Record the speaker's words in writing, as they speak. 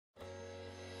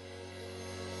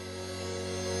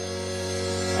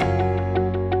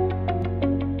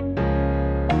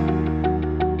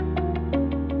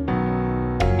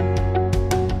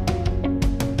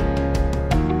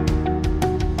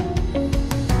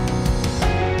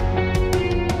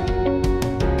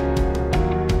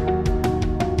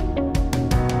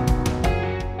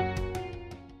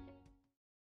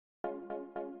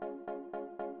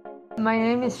My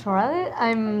name is Charlotte.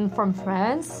 I'm from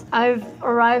France. I've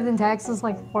arrived in Texas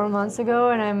like 4 months ago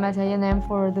and I'm at A&M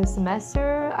for the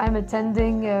semester. I'm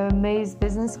attending May's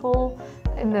Business School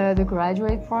in the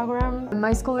graduate program.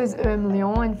 My school is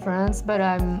Emlyon in France, but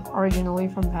I'm originally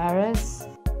from Paris.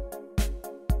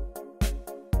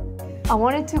 I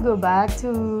wanted to go back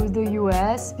to the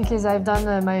US because I've done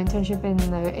my internship in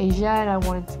Asia and I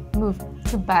wanted to move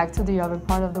back to the other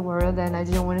part of the world and I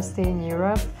didn't want to stay in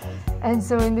Europe. And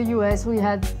so in the US we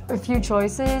had a few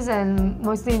choices and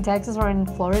mostly in Texas or in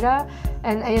Florida,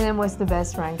 and A&M was the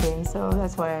best ranking, so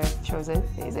that's why I chose it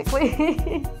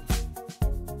basically.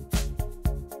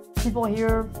 People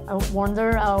here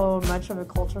wonder how much of a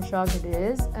culture shock it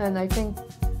is, and I think,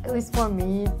 at least for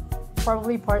me,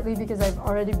 probably partly because I've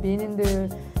already been in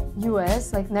the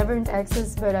US, like never in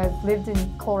Texas, but I've lived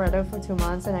in Colorado for 2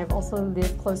 months and I've also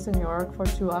lived close to New York for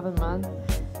 2 other months.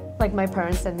 Like my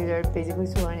parents sent me there basically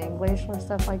to learn English or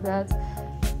stuff like that.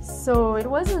 So it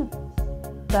wasn't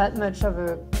that much of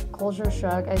a culture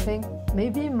shock. I think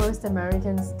maybe most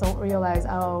Americans don't realize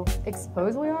how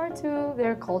exposed we are to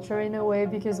their culture in a way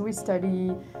because we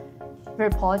study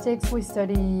their politics,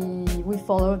 we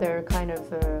follow their kind of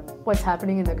what's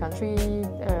happening in the country,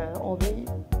 all the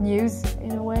news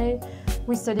in a way.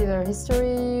 We study their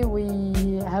history,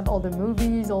 we have all the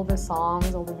movies, all the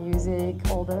songs, all the music,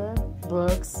 all the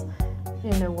books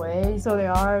in a way. So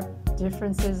there are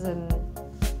differences in,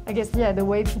 I guess, yeah, the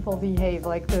way people behave,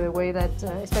 like the way that,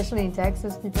 especially in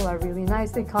Texas, people are really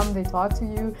nice. They come, they talk to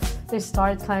you, they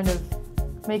start kind of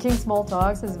making small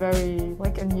talks is very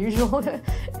like unusual.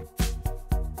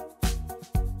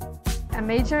 I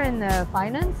major in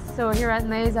finance, so here at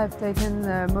Mays I've taken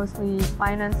mostly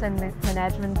finance and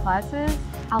management classes.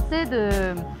 I'll say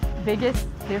the biggest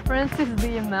difference is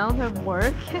the amount of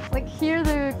work. Like here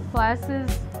the classes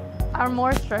are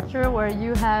more structured where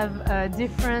you have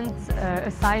different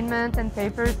assignments and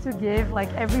papers to give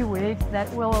like every week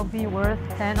that will be worth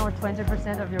 10 or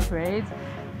 20% of your grades.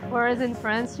 Whereas in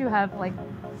France you have like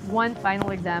one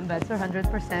final exam that's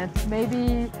 100%,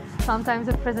 maybe sometimes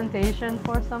a presentation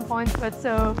for some points, but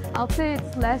so I'll say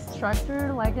it's less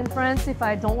structured. Like in France, if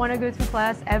I don't want to go to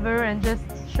class ever and just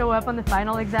show up on the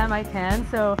final exam, I can.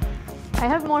 So I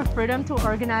have more freedom to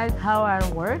organize how I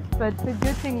work, but the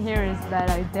good thing here is that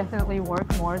I definitely work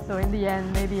more, so in the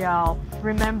end maybe I'll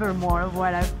remember more of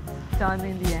what I've done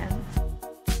in the end.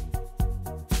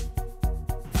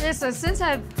 Yeah, so since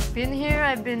I've been here,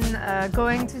 I've been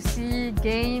going to see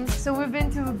games. So we've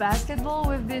been to basketball,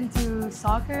 we've been to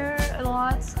soccer a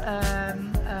lot,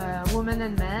 women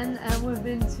and men, and we've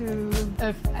been to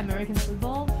American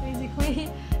football, basically.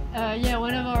 Yeah,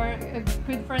 one of our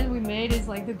good friends we made is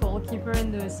like the goalkeeper in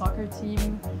the soccer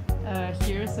team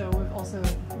here, so we've also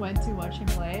went to watch him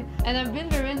play. And I've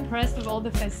been very impressed with all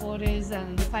the facilities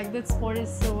and the fact that sport is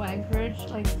so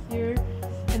encouraged like here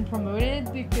and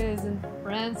promoted, because in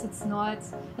France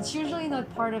it's usually not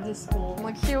part of the school.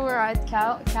 Like here we're at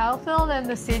Calfield and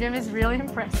the stadium is really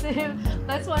impressive.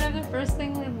 That's one of the first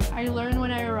things I learned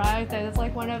when I arrived, that it's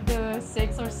like one of the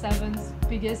 6 or 7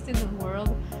 biggest in the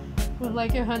world with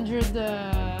like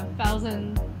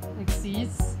 100,000 like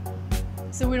seats.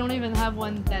 So we don't even have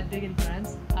one that big in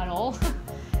France at all.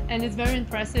 And it's very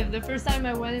impressive. The first time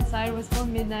I went inside was for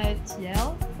Midnight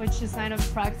Yell, which is kind of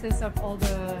practice of all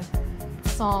the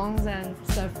songs and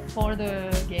stuff for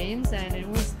the games, and it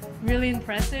was really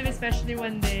impressive, especially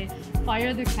when they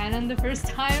fired the cannon the first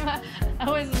time.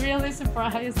 I was really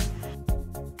surprised.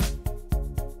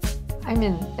 I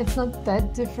mean, it's not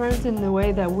that different in the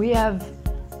way that we have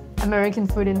American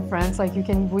food in France. Like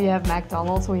we have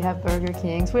McDonald's, we have Burger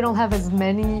Kings. We don't have as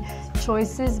many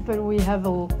choices, but we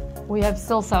have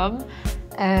still some,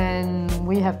 and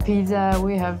we have pizza,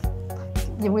 we have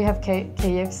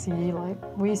KFC, like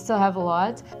we still have a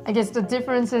lot. I guess the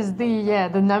difference is the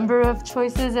number of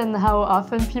choices and how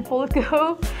often people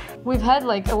go. We've had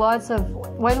like a lot of,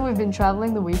 when we've been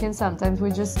traveling the weekend, sometimes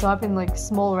we just stop in like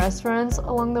small restaurants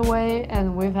along the way,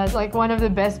 and we've had like one of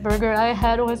the best burger I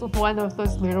had was one of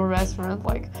those little restaurants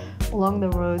like along the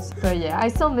roads. But yeah, I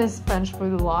still miss French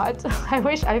food a lot.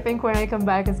 I think when I come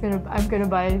back I'm gonna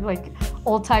buy like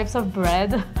all types of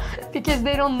bread because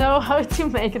they don't know how to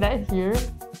make that here.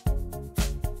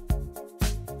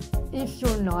 If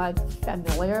you're not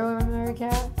familiar with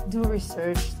America, do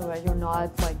research so that you're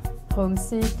not like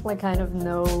homesick, like kind of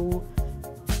know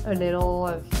a little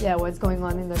of what's going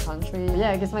on in the country.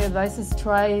 Yeah, I guess my advice is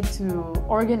try to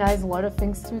organize a lot of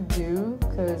things to do,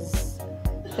 because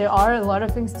there are a lot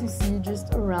of things to see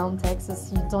just around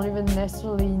Texas. You don't even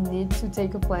necessarily need to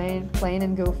take a plane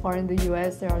and go far in the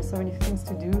US. There are so many things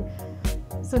to do.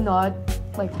 So not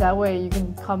Like that way you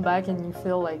can come back and you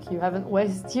feel like you haven't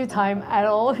wasted your time at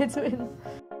all.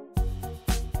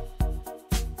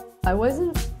 I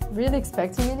wasn't really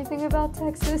expecting anything about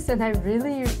Texas, and I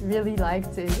really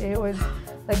liked it. It was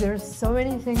like there's so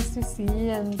many things to see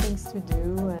and things to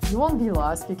do. You won't be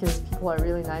lost because people are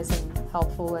really nice and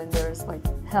helpful, and there's like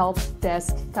help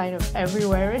desk kind of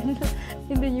everywhere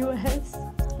in the US.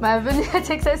 Ma venue à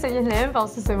Texas A&M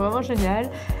parce que c'est vraiment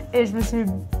génial et je me suis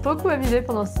beaucoup amusée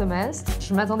pendant ce semestre.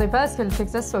 Je ne m'attendais pas à ce que le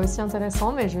Texas soit aussi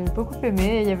intéressant, mais j'ai beaucoup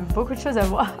aimé et il y avait beaucoup de choses à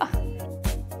voir.